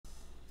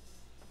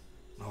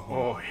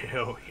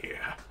hell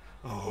yeah.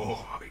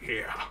 Oh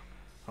yeah.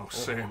 Oh,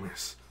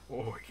 Samus.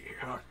 Oh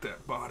yeah. Rock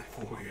that body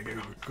for yeah,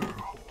 baby girl.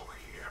 Oh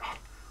yeah.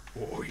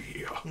 Oh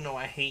yeah. No,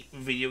 I hate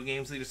video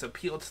games. They just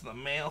appeal to the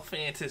male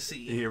fantasy.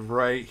 Yeah,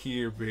 right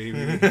here, baby.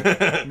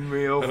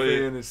 Male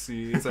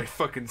fantasy. It's like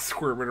fucking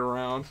squirming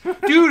around.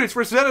 Dude, it's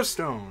Rosetta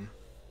Stone.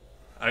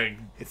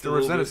 It's the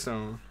Rosetta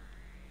Stone.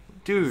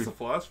 Dude. It's the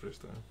Philosopher's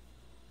Stone.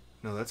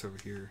 No, that's over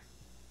here.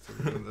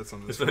 That's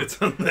on this So one.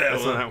 it's on that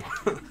That's one.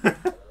 on that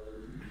one.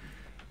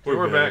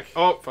 We're back.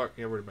 Oh, fuck.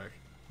 Yeah, we're back.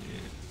 Yeah.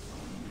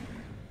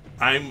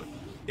 I'm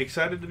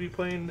excited to be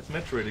playing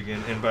Metroid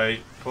again. And by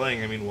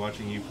playing, I mean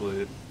watching you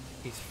play it.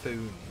 He's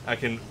food. I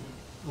can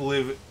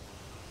live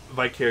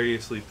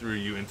vicariously through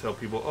you and tell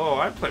people, oh,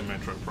 I played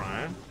Metroid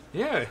Prime.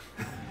 Yeah.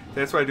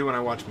 That's what I do when I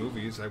watch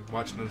movies. I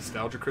watch a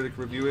nostalgia critic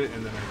review it,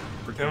 and then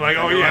I pretend I'm like,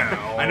 oh,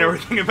 yeah. I know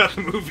everything about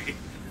the movie.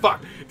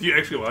 Fuck. Do you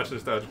actually watch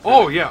Nostalgia Critic?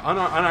 Oh, yeah.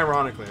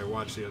 Unironically, I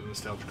watch the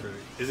nostalgia critic.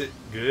 Is it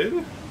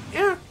good?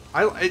 Yeah.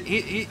 I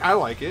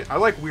like it. I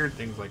like weird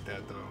things like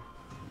that, though.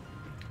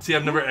 See,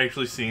 I've never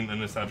actually seen a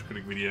Nostalgia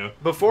Critic video.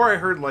 Before I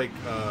heard, like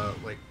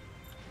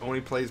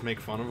Only Plays make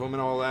fun of him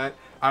and all that,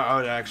 I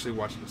would actually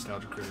watch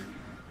nostalgia critic.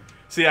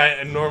 See,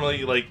 I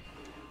normally, like,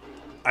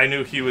 I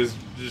knew he was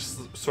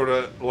just sort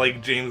of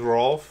like James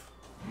Rolfe.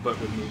 But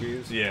with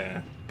movies?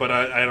 Yeah. But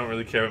I don't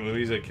really care about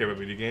movies. I care about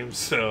video games.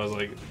 So I was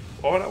like,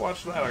 why would I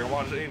watch that? I can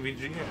watch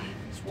AVGN.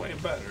 It's way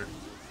better.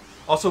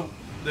 Also,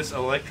 this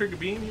electric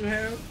beam you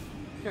have,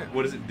 Yeah.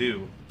 what does it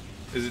do?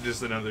 Is it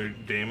just another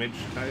damage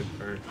type?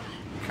 Or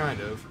Kind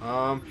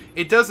of.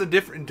 It does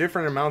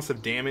different amounts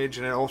of damage,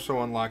 and it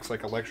also unlocks,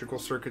 like, electrical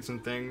circuits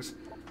and things.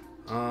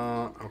 Okay.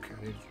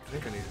 I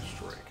think I need a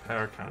strike.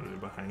 power counter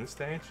behind the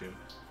statue?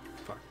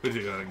 Fuck. Would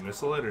you like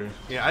missile it or?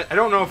 Yeah, I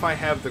don't know if I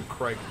have the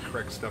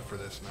correct stuff for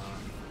this now.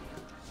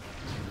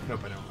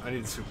 Nope, I don't. I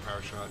need a super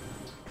power shot.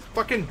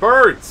 Fucking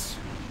birds!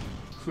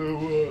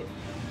 So,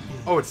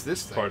 Oh, it's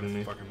this thing. Pardon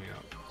me. Fucking me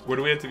up. where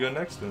do we have to go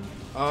next then? Do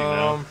you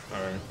know?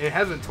 Or... It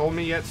hasn't told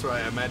me yet, so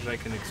I imagine I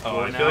can explore Oh,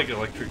 I now. feel like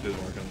electric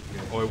doesn't work on this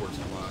game. Oh, it works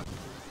a lot.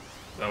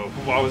 Oh,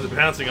 why was it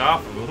bouncing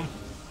off of him?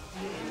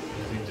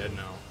 He's dead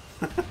now.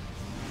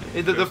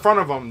 The front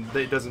of them,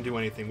 it doesn't do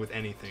anything with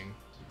anything.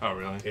 Oh,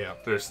 really? Yeah.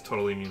 They're just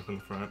totally immune from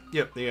the front.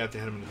 Yep, they have to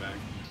hit him in the back.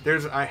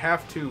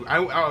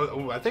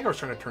 I think I was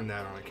trying to turn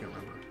that on. I can't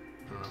remember.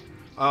 I don't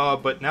know.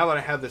 But now that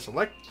I have this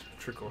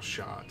electrical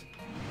shot,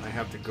 I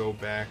have to go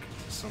back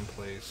to some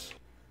place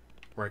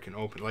where I can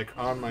open. Like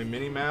on my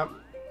mini map,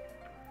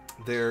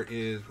 there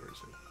is. Where is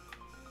it?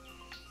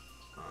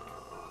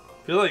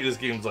 I feel like this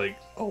game's like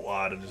a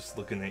lot of just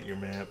looking at your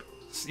map.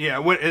 Yeah,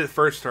 when it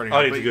first starting. Oh,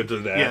 out, you have to go to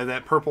that. Yeah,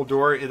 that purple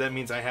door. That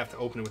means I have to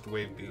open it with the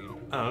wave beam.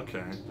 Oh, okay.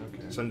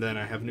 Okay. So then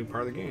I have a new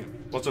part of the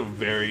game. Also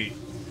very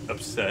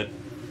upset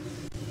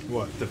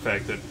What? the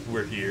fact that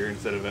we're here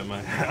instead of at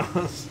my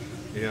house.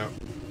 Yeah,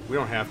 we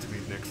don't have to be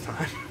next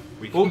time.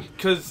 We can. Well,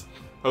 because,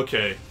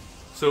 okay,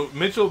 so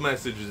Mitchell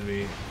messages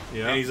me,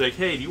 Yeah. and he's like,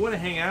 hey, do you want to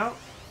hang out?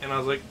 And I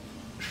was like,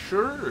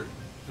 sure,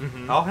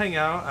 I'll hang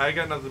out. I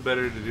got nothing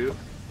better to do.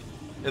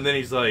 And then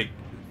he's like,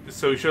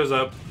 so he shows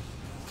up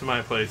to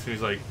my place, and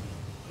he's like,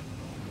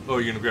 oh,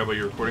 you're going to grab all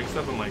your recording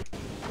stuff? I'm like,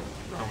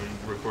 are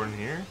we recording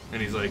here?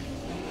 And he's like,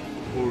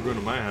 well, we're going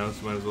to my house,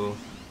 might as well.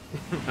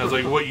 I was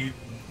like, what, you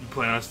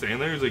plan on staying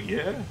there? He's like,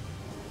 yeah. And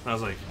I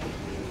was like,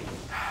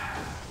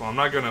 well, I'm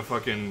not going to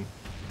fucking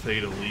tell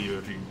you to leave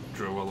if you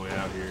drove all the way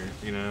out here,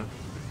 you know?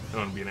 I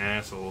don't want to be an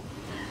asshole.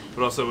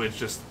 But also, it's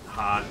just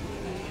hot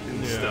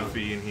and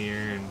stuffy in here,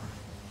 and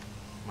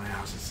my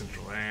house is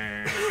central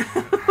air.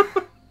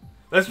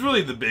 That's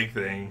really the big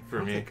thing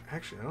for me.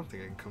 Actually, I don't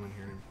think I can come in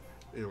here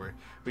either way.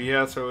 But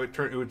yeah, so it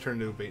would turn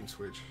into a bait and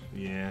switch.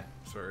 Yeah,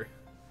 Sorry.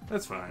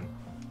 that's fine.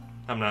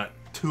 I'm not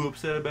too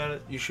upset about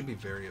it. You should be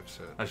very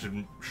upset. I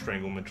should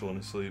strangle Mitchell in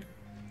his sleep.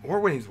 Or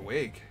when he's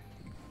awake.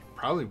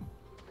 Probably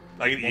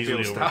I could Won't be easily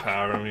able to stop.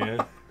 overpower him,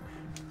 yeah.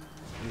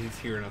 he's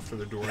hearing us through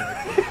the door.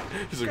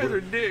 He's These like, guys what,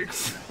 are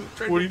dicks.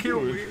 Trying what are to you kill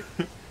doing?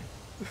 me.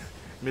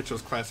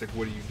 Mitchell's classic,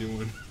 what are you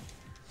doing?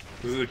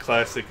 This is a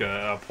classic,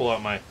 I'll pull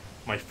out my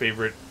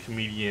favorite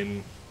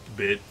comedian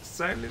bit.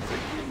 Silence.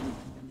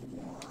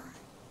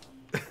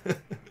 I'm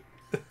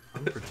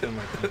gonna pretend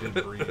like he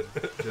did breathe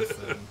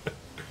just then.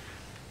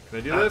 Can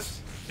I do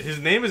this? His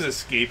name is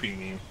escaping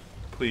me.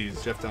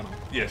 Please. Jeff Dunham.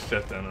 Yes,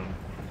 Jeff Dunham.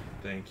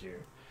 Thank you.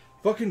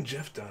 Fucking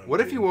Jeff Dunham. What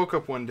if dude. you woke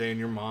up one day and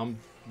your mom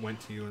went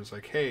to you and was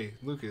like, hey,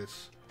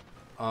 Lucas,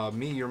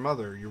 me, your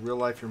mother, your real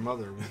life, your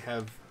mother, we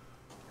have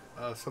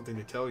something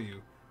to tell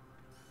you.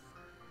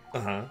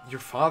 Uh-huh. Your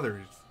father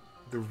is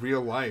the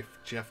real life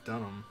Jeff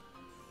Dunham.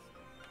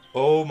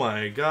 Oh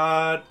my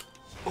god.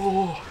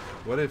 Oh.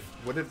 What if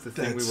the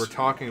thing we That's were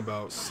talking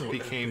about so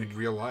became epic.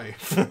 real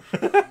life?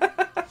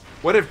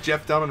 What if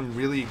Jeff Dunham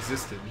really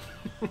existed?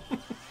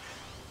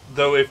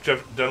 Though if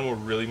Jeff Dunham were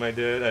really my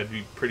dad, I'd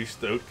be pretty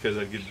stoked because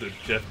I'd get the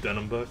Jeff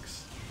Dunham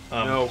bucks.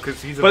 No,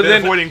 because he's but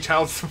then- avoiding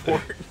child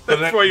support. But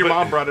That's then- why your but-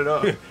 mom brought it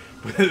up.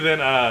 But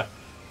then I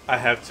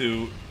have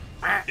to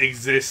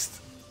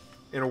exist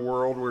in a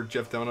world where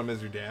Jeff Dunham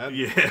is your dad.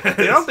 Yeah.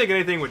 I don't think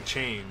anything would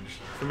change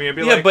for me. I'd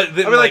be but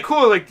then, I'd be like,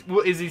 cool. Like,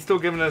 well, is he still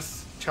giving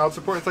us child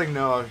support? It's like,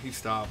 no, he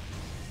stopped.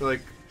 They're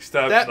like,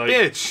 stop that like,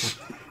 bitch.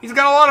 He's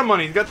got a lot of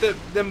money. He's got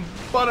them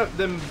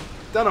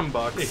Dunham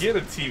bucks. He had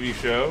a TV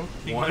show.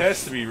 He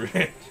has to be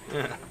rich.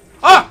 Yeah.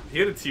 Ah! He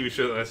had a TV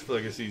show that lasted for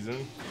like a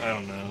season. I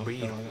don't know.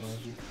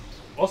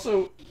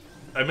 Also,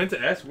 I meant to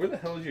ask, where the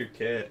hell is your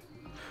cat?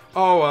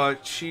 Oh,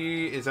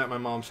 she is at my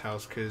mom's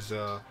house because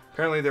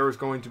apparently there was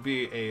going to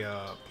be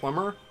a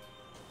plumber.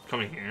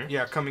 Coming here?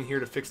 Yeah, coming here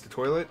to fix the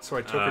toilet. So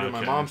I took her to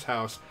my mom's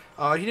house.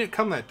 He didn't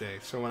come that day.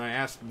 So when I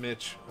asked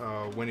Mitch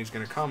when he's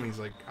going to come, he's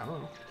like, I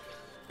don't know.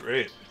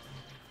 Great.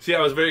 See, I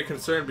was very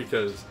concerned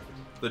because...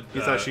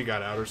 He thought she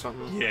got out or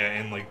something? Yeah,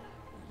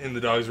 and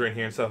the dog's right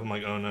here and stuff. I'm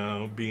like, oh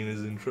no, Bean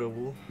is in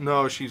trouble.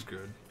 No, she's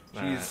good.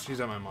 She's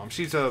at my mom.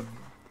 She's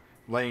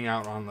laying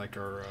out on like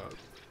our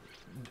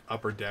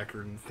upper deck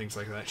and things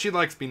like that. She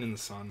likes being in the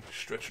sun.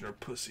 Stretching her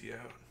pussy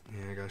out.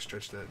 Yeah, I gotta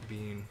stretch that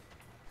bean.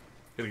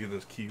 Gotta get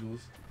those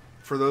keels.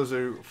 For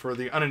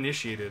the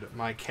uninitiated,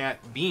 my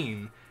cat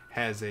Bean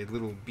has a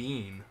little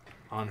bean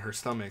on her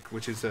stomach,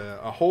 which is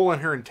a hole in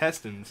her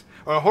intestines,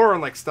 or a hole in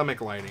like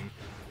stomach lining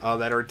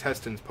that her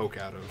intestines poke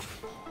out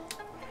of.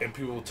 And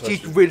people will touch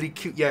She's it. really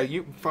cute. Yeah,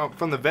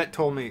 from the vet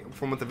told me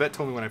what the vet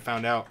told me when I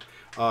found out,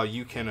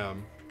 you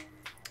can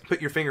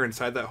put your finger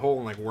inside that hole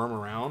and like worm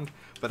around,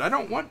 but I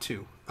don't want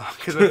to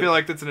because I feel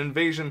like that's an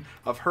invasion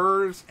of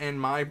hers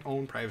and my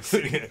own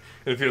privacy.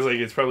 It feels like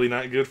it's probably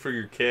not good for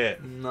your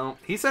cat. No,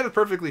 he said it's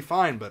perfectly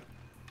fine, but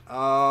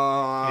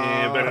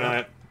yeah, better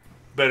not.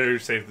 Better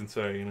safe than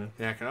sorry, you know.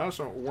 Yeah, I can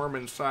also worm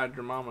inside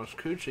your mama's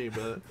coochie,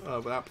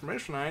 but without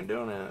permission, I ain't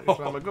doing it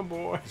because I'm a good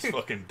boy. Just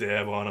fucking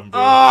dab on him,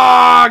 bro.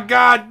 Oh,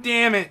 god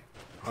damn it!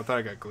 I thought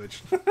I got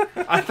glitched.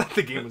 I thought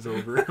the game was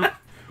over.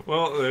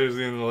 Well, there's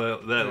the end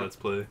of that Let's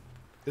Play.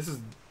 This is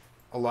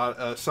a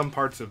lot. Some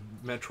parts of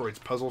Metroid's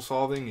puzzle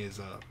solving is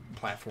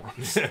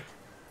platforms.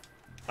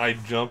 I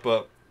jump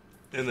up,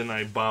 and then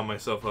I bomb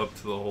myself up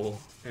to the hole.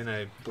 And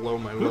I blow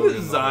my load. Who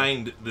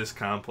designed this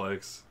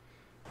complex?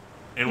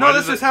 And no,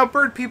 this is how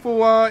bird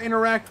people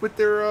interact with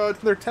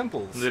their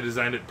temples. They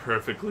designed it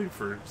perfectly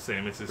for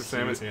Samus's For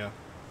Samus, yeah.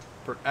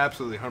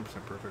 Absolutely, 100%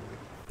 perfectly.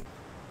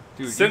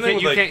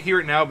 Dude, you can't hear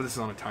it now, but this is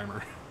on a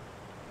timer.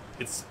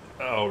 It's...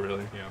 Oh,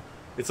 really? Yeah.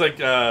 It's like,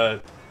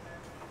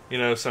 you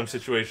know, some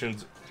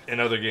situations in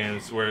other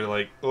games where,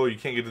 like, oh, you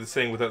can't get to the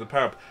thing without the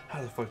power-up.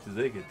 How the fuck did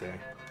they get there?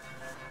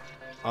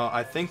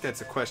 I think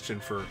that's a question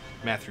for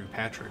Matthew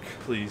Patrick.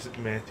 Please,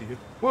 Matthew.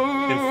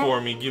 Whoa!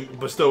 Inform me.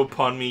 Bestow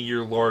upon me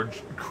your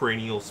large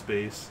cranial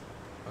space.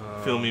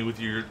 Fill me with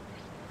your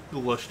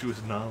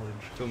lustrous knowledge.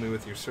 Fill me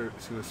with your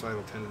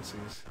suicidal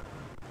tendencies.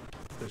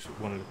 I just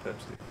wanted a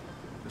Pepsi.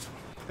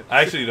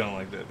 I actually don't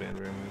like that band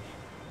very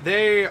much.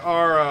 They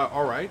are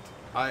alright.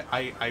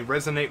 I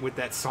resonate with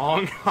that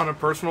song on a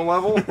personal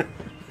level.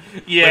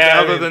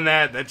 Yeah. But other than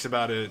that, that's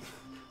about it.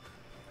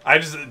 I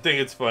just think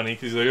it's funny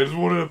because he's like, I just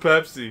wanted a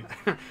Pepsi.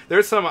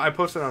 There's some I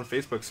posted on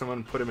Facebook.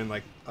 Someone put him in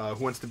like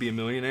Who Wants to Be a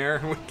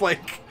Millionaire with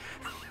like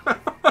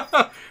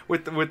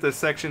with the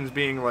sections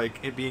being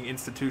like it being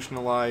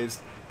institutionalized,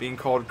 being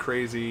called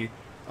crazy,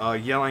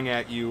 yelling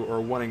at you,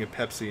 or wanting a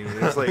Pepsi.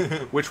 And it's like,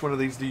 which one of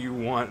these do you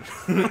want?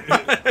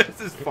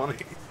 This is funny.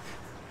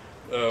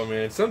 Oh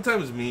man,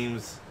 sometimes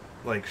memes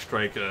like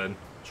strike a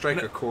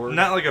chord.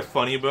 Not like a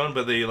funny bone,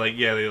 but they like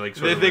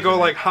they go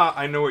like, ha,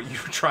 I know what you're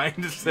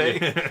trying to say.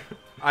 Yeah.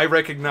 I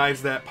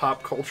recognize that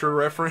pop culture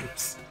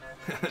reference.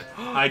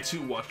 I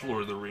too watched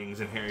Lord of the Rings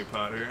and Harry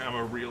Potter. I'm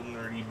a real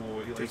nerdy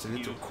boy. There's a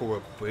little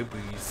core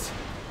babies.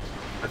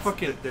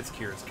 That's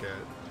Kira's cat.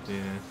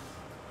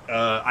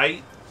 Yeah.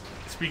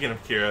 Speaking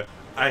of Kira,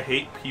 I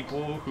hate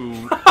people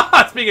who...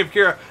 Speaking of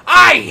Kira,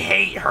 I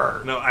hate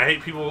her! No, I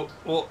hate people...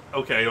 Well,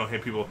 okay, I don't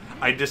hate people.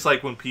 I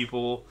dislike when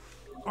people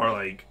are,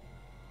 like,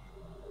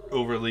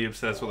 overly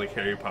obsessed with, like,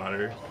 Harry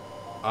Potter.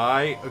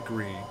 I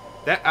agree.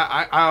 That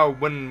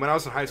when I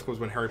was in high school was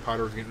when Harry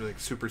Potter was getting like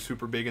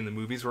super big and the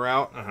movies were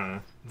out.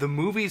 The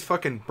movies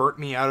fucking burnt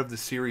me out of the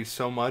series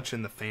so much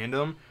and the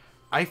fandom.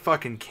 I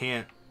fucking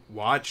can't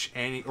watch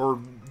any or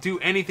do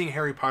anything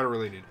Harry Potter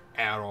related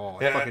at all.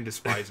 I fucking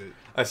despise it.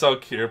 I saw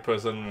Kira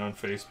post something on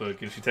Facebook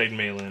and she tagged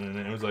Malin and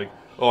it was like,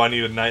 oh, I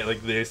need a night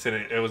like this, and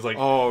it was like,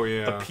 oh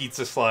yeah, a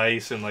pizza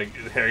slice and like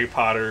Harry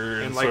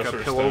Potter and like a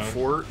pillow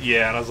fort.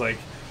 Yeah, and I was like,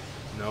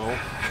 no.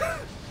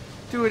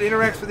 Dude, it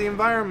interacts with the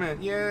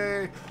environment.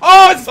 Yay.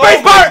 Oh, it's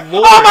Space Pirate!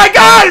 Oh my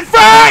god,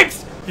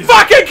 Franks!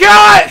 Fucking kill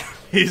it!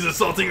 He's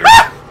assaulting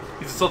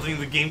he's assaulting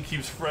the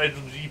GameCube's fragile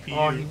GPU.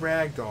 Oh, he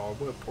ragdolled.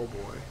 What a poor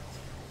boy.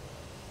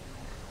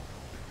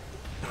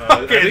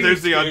 Okay,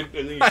 there's the...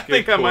 I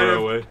think I might have...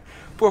 Away.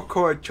 Poor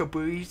Cora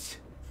Chubbies.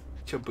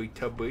 Chubby.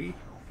 Yeah,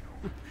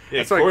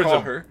 that's what I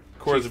call her.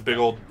 Cora's a big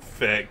old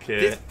fat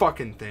kid. This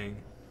fucking thing.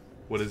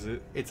 What is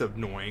it? It's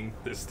annoying.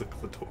 It's the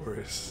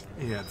clitoris.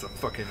 Yeah, it's a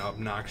fucking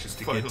obnoxious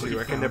to get to.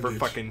 I can never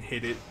fucking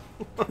hit it.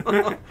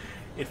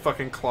 It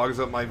fucking clogs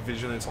up my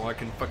vision. It's all I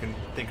can fucking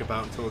think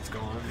about until it's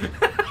gone.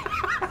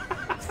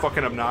 It's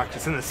fucking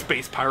obnoxious, and the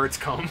space pirates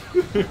come.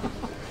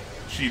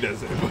 she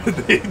does it, but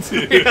they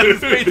do. Yeah, the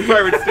space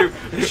pirates do.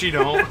 She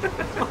don't.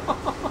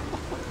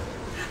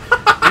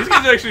 These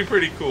guys are actually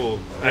pretty cool.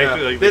 Yeah. I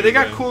actually like They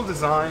got cool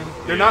design.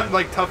 They're Yeah. not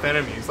like tough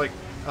enemies. Like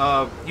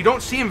you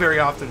don't see them very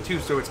often too,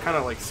 so it's kind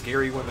of like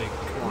scary when they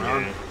come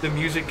around. Yeah. The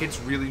music gets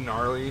really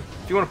gnarly.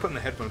 If you want to put in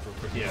the headphones real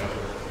quick. Yeah.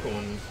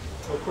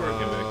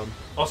 Cool.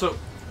 Also,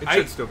 It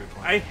should still be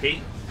playing. I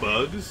hate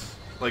bugs,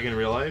 like in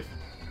real life.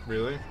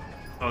 Really?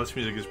 Oh, this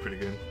music is pretty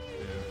good.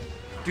 Yeah.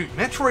 Dude,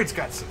 Metroid's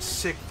got some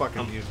sick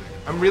fucking music.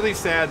 I'm really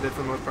sad that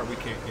for the most part we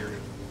can't hear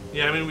it.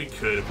 Yeah, I mean we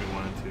could if we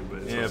wanted to,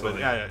 but it's Yeah, also but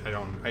like,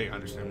 I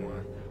understand why.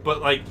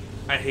 But like,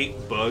 I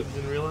hate bugs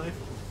in real life,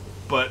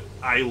 but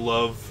I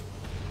love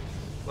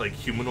like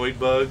humanoid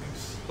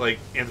bugs, like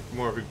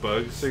anthropomorphic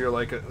bugs. So you're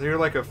like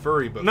a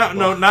furry, but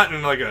No, not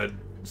in like a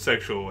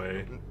sexual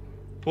way.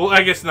 Well,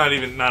 I guess not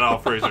all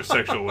furries are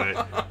sexual way,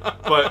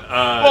 but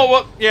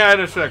well, yeah,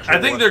 in a sexual.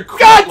 I think way. they're cool.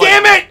 God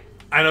damn it!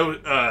 I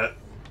know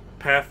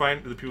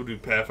Pathfinder. The people who do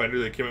Pathfinder,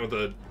 they came out with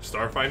a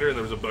Starfinder, and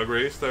there was a bug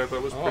race that I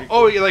thought was pretty cool.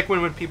 Oh, yeah, like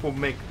when people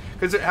make,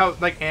 because how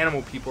like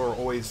animal people are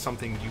always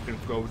something you can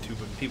go to,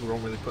 but people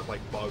don't really put like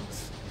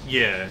bugs.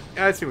 Yeah,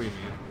 I see what you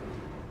mean.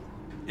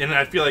 and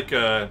I feel like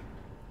I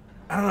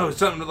don't know,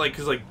 something like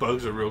because like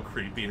bugs are real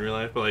creepy in real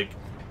life, but like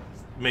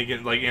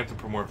making like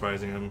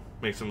anthropomorphizing them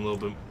makes them a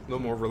little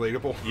more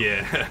relatable.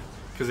 yeah,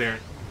 because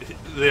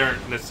they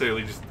aren't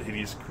necessarily just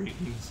hideous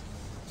cretins.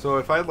 So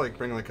if I'd like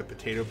bring like a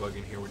potato bug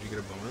in here, would you get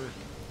a boner?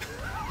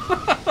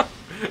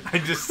 I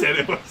just said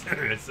it wasn't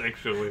in a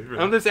sexual way.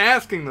 I'm just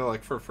asking though,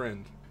 like for a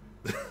friend.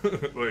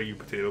 What, are you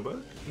potato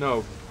bug?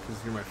 No,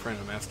 because you're my friend.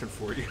 I'm asking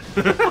for you.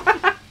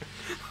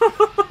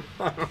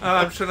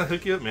 I'm trying to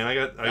hook you up, man.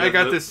 I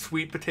got this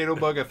sweet potato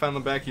bug I found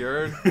in the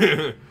backyard.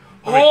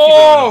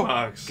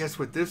 Oh! Guess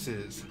what this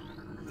is?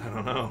 I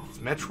don't know. It's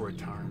Metroid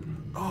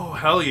time. Oh,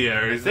 hell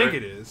yeah. I think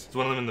it is. Is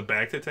one of them in the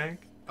back to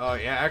tank?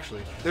 Yeah,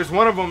 actually. There's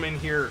one of them in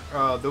here.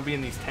 They'll be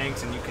in these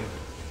tanks, and you can...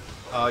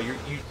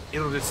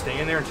 it'll just stay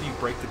in there until you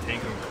break the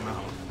tank and it'll come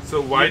out. So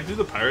why do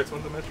the pirates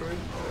want the Metroid?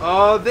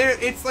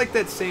 It's like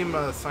that same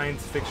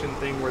science fiction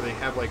thing where they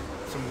have like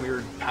some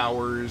weird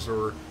powers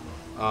or...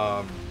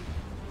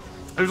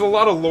 there's a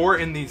lot of lore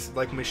in these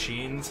like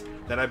machines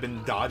that I've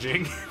been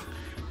dodging.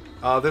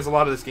 There's a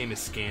lot of this game is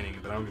scanning,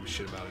 but I don't give a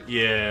shit about it.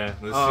 Yeah,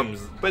 this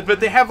seems... But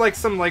they have like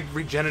some like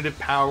regenerative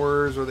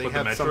powers, or they What,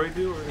 have the Metroid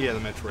do? Or? Yeah, the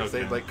Metroids.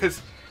 Okay. They like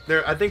because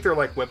I think they're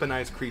like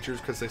weaponized creatures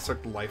because they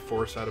suck the life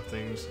force out of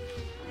things.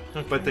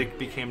 Okay. But they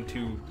became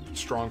too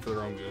strong for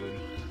their own good,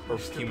 or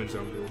humans'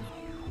 own good.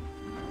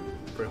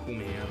 For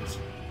humans.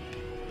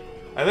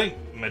 I think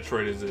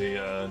Metroid is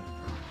a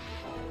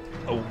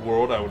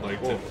world I would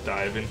like to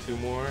dive into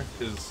more,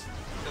 because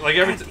like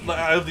I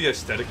love the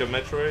aesthetic of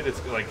Metroid.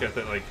 It's like got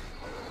that like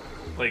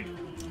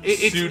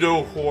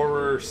pseudo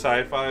horror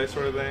sci-fi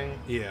sort of thing.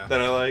 Yeah,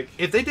 that I like.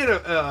 If they did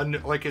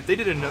if they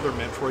did another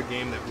Metroid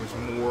game that was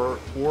more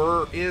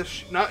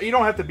horror-ish, not, you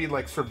don't have to be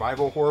like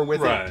survival horror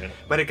with it,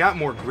 but it got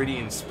more gritty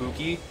and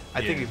spooky.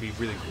 I think it'd be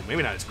really cool.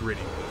 Maybe not as gritty,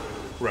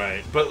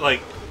 right? But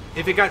like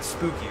if it got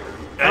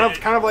spookier,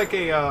 kind of like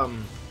a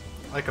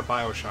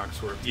BioShock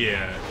sort of.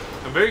 Yeah,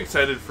 I'm very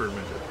excited for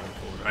Metroid Prime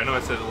 4. I know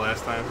I said it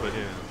last time, but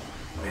yeah,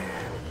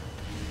 man,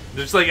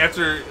 just like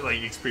after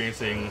like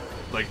experiencing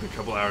like the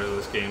couple hours of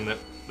this game that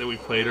we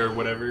played or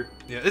whatever.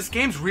 Yeah, this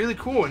game's really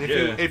cool, and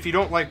if you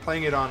don't like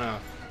playing it on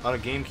a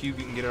GameCube, you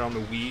can get it on the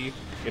Wii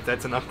if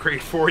that's an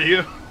upgrade for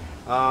you.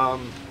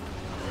 Oh,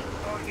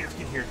 you guys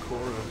can hear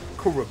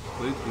Cora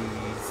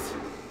Boogies.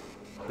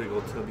 Big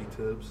old tubby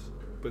tubs.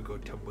 Big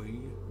old tubby.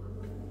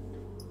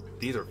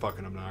 These are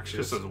fucking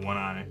obnoxious. Just as one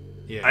eye.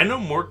 Yeah. I know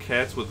more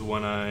cats with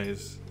one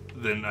eyes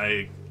than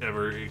I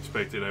ever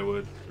expected I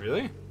would.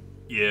 Really?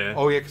 Yeah.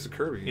 Oh yeah, because of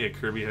Kirby. Yeah,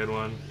 Kirby had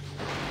one.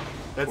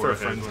 That's our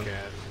friend's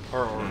cat.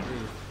 Or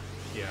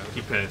yeah.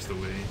 He passed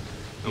away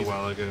a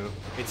while ago.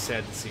 It's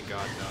sad to see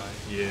God die.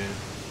 Yeah.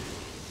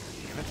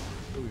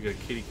 Oh, we got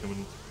Kitty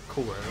coming.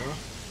 Cora.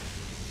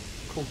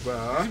 These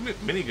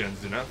miniguns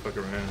do not fuck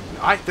around.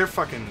 They're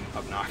fucking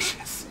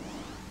obnoxious.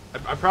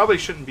 I probably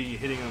shouldn't be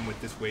hitting them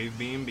with this wave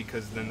beam,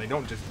 because then they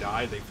don't just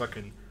die, they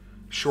fucking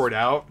short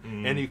out,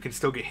 and you can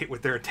still get hit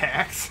with their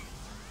attacks.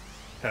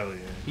 Hell yeah.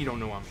 You don't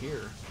know I'm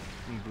here.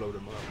 And blow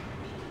them up.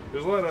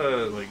 There's a lot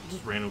of like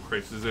just random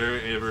crates. Is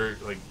there ever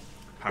like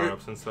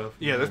power-ups and stuff?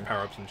 Yeah, there's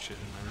power-ups and shit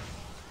in there.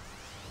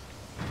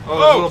 Oh,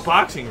 there's a little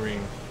boxing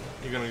ring.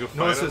 You're gonna go fight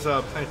No, this him? is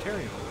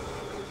Planetarium.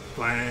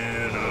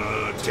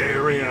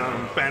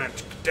 Planetarium.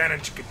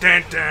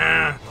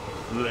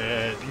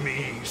 Let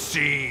me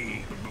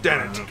see.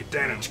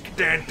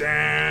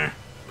 Planetarium.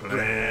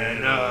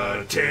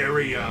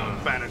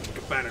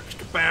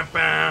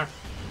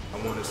 I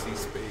want to see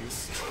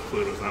space.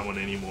 Pluto's not one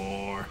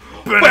anymore.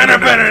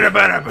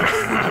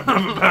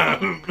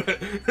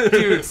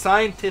 Dude,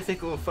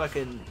 scientifical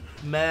fucking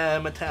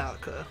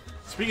Metallica.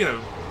 Speaking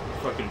of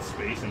fucking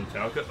space and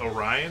Metallica,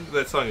 Orion,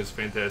 that song is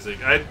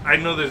fantastic. I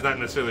know there's not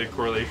necessarily a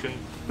correlation.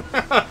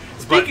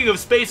 Speaking of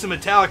space and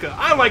Metallica,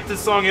 I like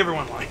this song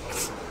everyone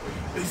likes.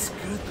 It's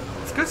good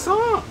though. It's a good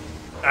song.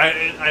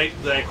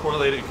 I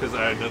correlate it because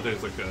I know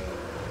there's like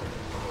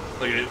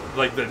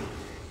Like the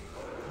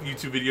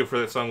YouTube video for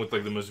that song with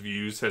like the most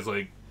views has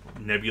like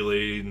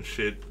nebulae and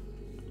shit.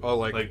 Oh,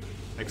 like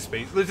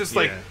space. It's just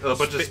like a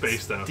bunch of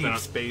space stuff. Deep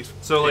space.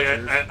 So like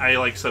I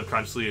like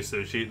subconsciously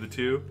associate the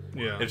two.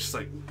 Yeah. It's just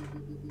like,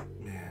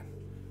 man,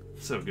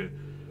 so good.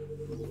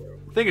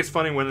 I think it's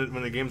funny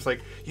when the game's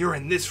like, you're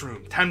in this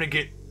room, time to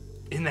get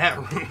in that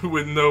room.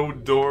 With no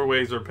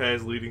doorways or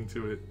paths leading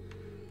to it.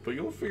 But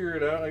you'll figure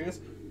it out, I guess.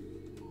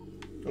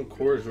 Oh,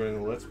 Cora's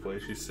running the Let's Play.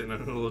 She's sitting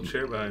on a little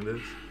chair behind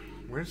us.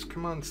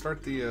 Come on,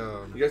 start the,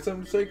 You got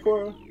something to say,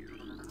 Cora?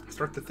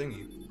 Start the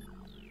thingy.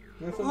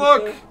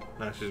 Look!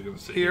 Nah, she's gonna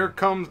sit here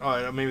comes,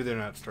 oh, maybe they're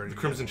not starting. The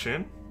Crimson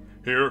Chin?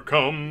 Here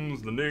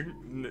comes the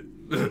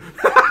the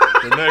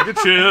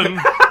Nega Chin.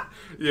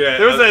 Yeah.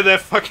 There was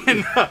that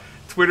fucking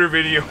Twitter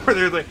video where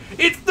they're like,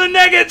 it's the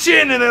Nega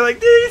Chin! And they're like,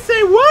 did he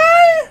say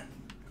what?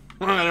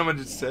 Well, I know I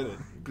just said it,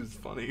 because it's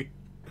funny.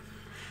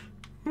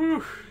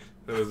 Whew.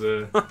 That was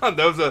a... that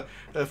was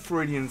a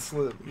Freudian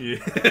slip. Yeah.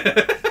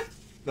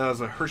 That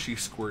was a Hershey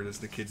squirt, as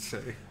the kids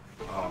say.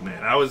 Oh,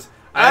 man.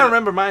 I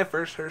remember my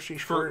first Hershey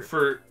squirt.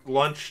 For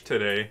lunch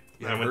today,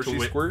 I went Hershey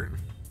to squirt?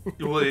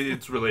 Well,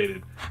 it's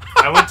related.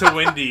 I went to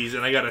Wendy's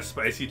and I got a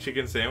spicy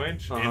chicken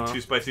sandwich and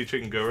 2 spicy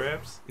chicken go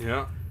wraps.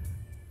 Yeah.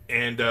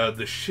 And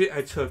the shit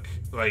I took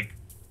like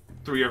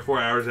 3 or 4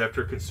 hours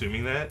after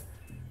consuming that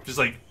just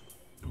like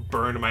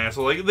burned my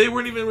asshole. Like they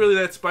weren't even really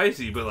that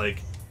spicy, but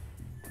like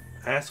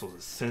asshole's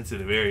a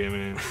sensitive area,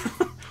 man.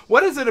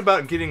 What is it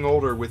about getting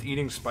older with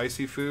eating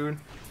spicy food,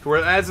 to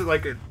where as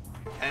like a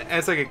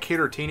kid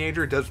or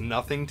teenager it does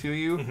nothing to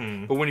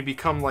you, but when you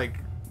become like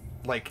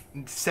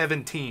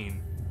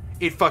 17,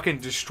 it fucking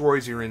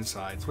destroys your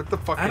insides? What the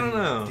fucking I don't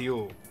know.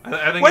 deal?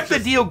 I think What's the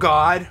deal,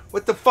 God?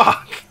 What the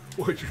fuck?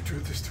 Why'd you do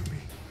this to me?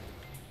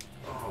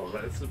 Oh,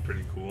 that's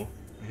pretty cool.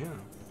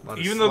 Yeah.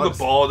 Even though the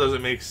ball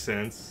doesn't make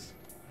sense,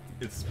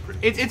 it's pretty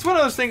cool. It's one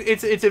of those things.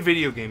 It's a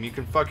video game. You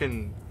can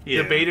fucking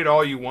debate it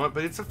all you want,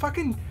 but it's a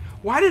fucking.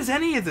 Why does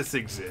any of this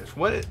exist?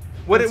 What is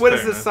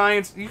the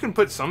science? You can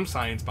put some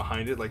science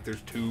behind it, like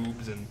there's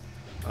tubes and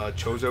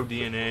Chozo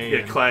DNA. Yeah,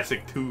 and,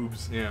 classic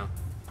tubes. Yeah.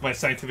 My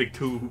scientific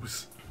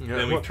tubes. Yeah.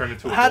 Then we turn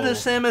into a How ball.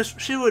 does Samus?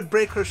 She would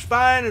break her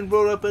spine and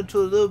roll up into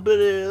a little bit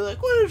of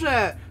like, what is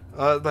that?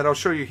 But I'll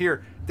show you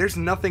here. There's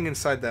nothing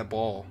inside that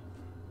ball.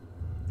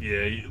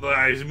 Yeah,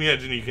 I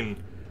imagine you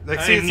can. Like,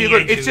 see,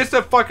 look, it's just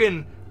a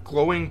fucking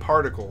glowing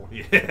particle.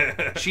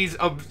 Yeah.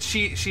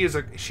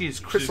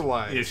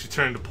 crystallized. She's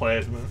turned to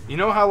plasma. You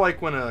know how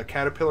like when a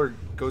caterpillar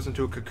goes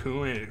into a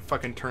cocoon and it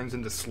fucking turns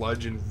into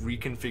sludge and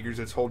reconfigures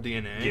its whole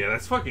DNA? Yeah,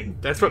 that's fucking.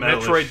 That's what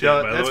Metroid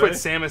does. That's what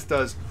Samus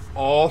does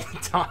all the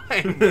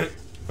time.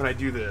 When I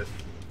do this,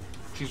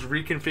 she's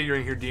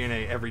reconfiguring her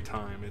DNA every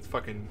time. It's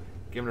fucking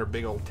giving her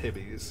big old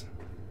tibbies.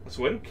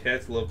 So why do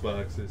cats love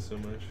boxes so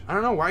much? I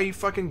don't know. Why are you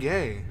fucking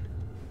gay?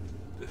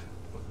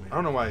 I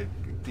don't know why I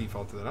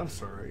default to that. I'm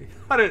sorry.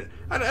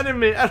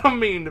 I don't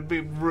mean to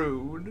be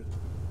rude. Is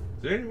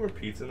there any more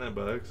pizza in that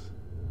box?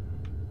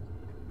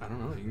 I don't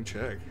know. You can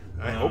check.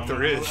 I hope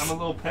there is. I'm a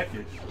little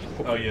peckish.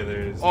 Oh yeah,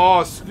 there is.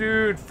 Oh,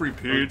 dude, free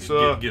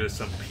pizza. Get us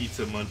some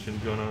pizza munching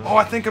going on. Oh,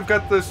 I think I've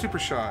got the super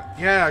shot.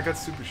 Yeah, I got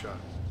super shot.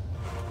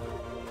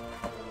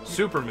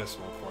 Super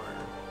missile acquired.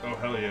 Oh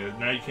hell yeah!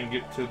 Now you can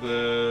get to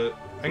the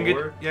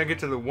door? Get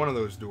to the one of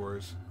those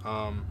doors.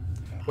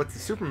 What the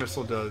super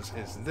missile does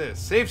is this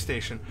save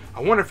station.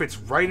 I wonder if it's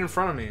right in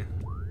front of me.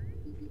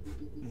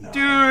 No.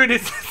 Dude,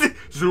 it's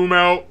zoom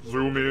out,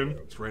 zoom in.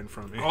 It's right in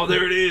front of me. Oh,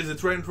 there it is.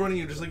 It's right in front of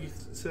you, just like you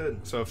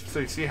said. So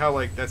you see how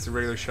like that's the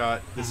regular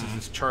shot. This is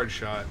his charge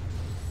shot.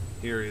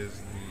 Here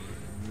is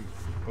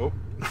the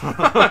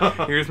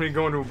here's me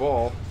going to a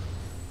ball.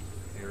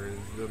 Here is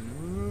the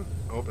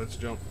that's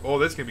jump. Oh,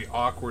 that's gonna be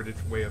awkward.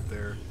 It's way up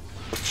there.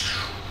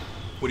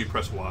 What do you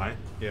press Y?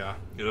 Yeah.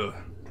 Ugh.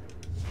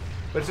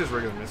 But it's just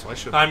regular missile.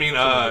 I mean,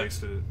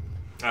 wasted it.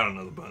 I don't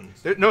know the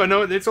buttons.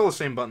 No, it's all the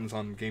same buttons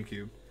on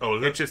GameCube. Oh,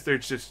 is it?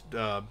 It's just.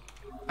 I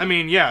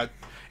mean, yeah.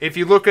 If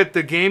you look at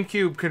the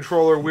GameCube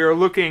controller we are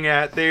looking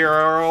at, they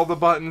are all the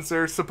buttons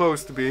they're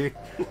supposed to be.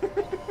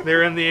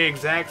 They're in the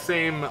exact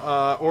same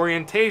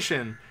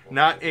orientation,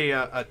 not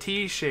a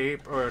T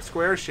shape or a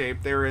square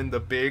shape. They're in the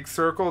big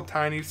circle,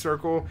 tiny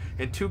circle,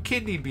 and 2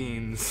 kidney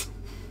beans.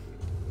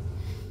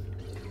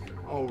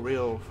 Oh,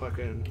 real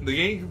fucking. The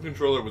GameCube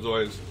controller was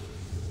always.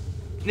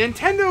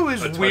 Nintendo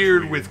is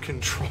weird with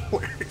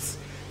controllers.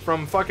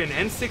 From fucking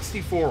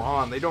N64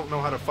 on, they don't know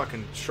how to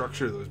fucking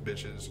structure those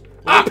bitches.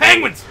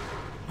 Penguins!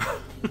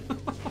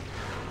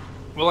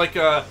 Well, like,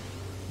 the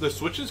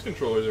Switch's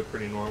controllers are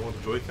pretty normal with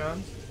the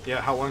Joy-Cons.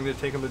 Yeah, how long did it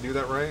take them to do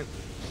that right?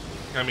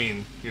 I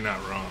mean, you're not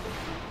wrong.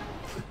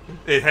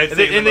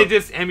 They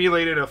just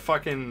emulated a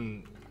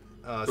fucking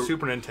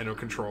Super Nintendo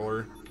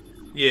controller.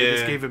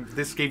 Yeah.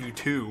 This gave you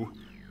 2.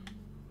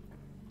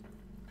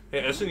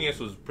 Yeah, SNES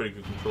was a pretty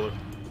good controller.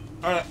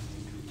 Alright.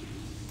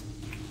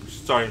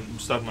 Sorry, I'm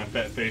stuffing my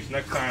fat face.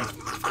 Next time,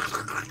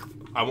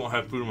 I won't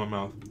have food in my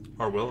mouth.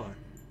 Or will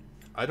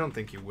I? I don't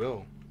think you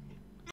will.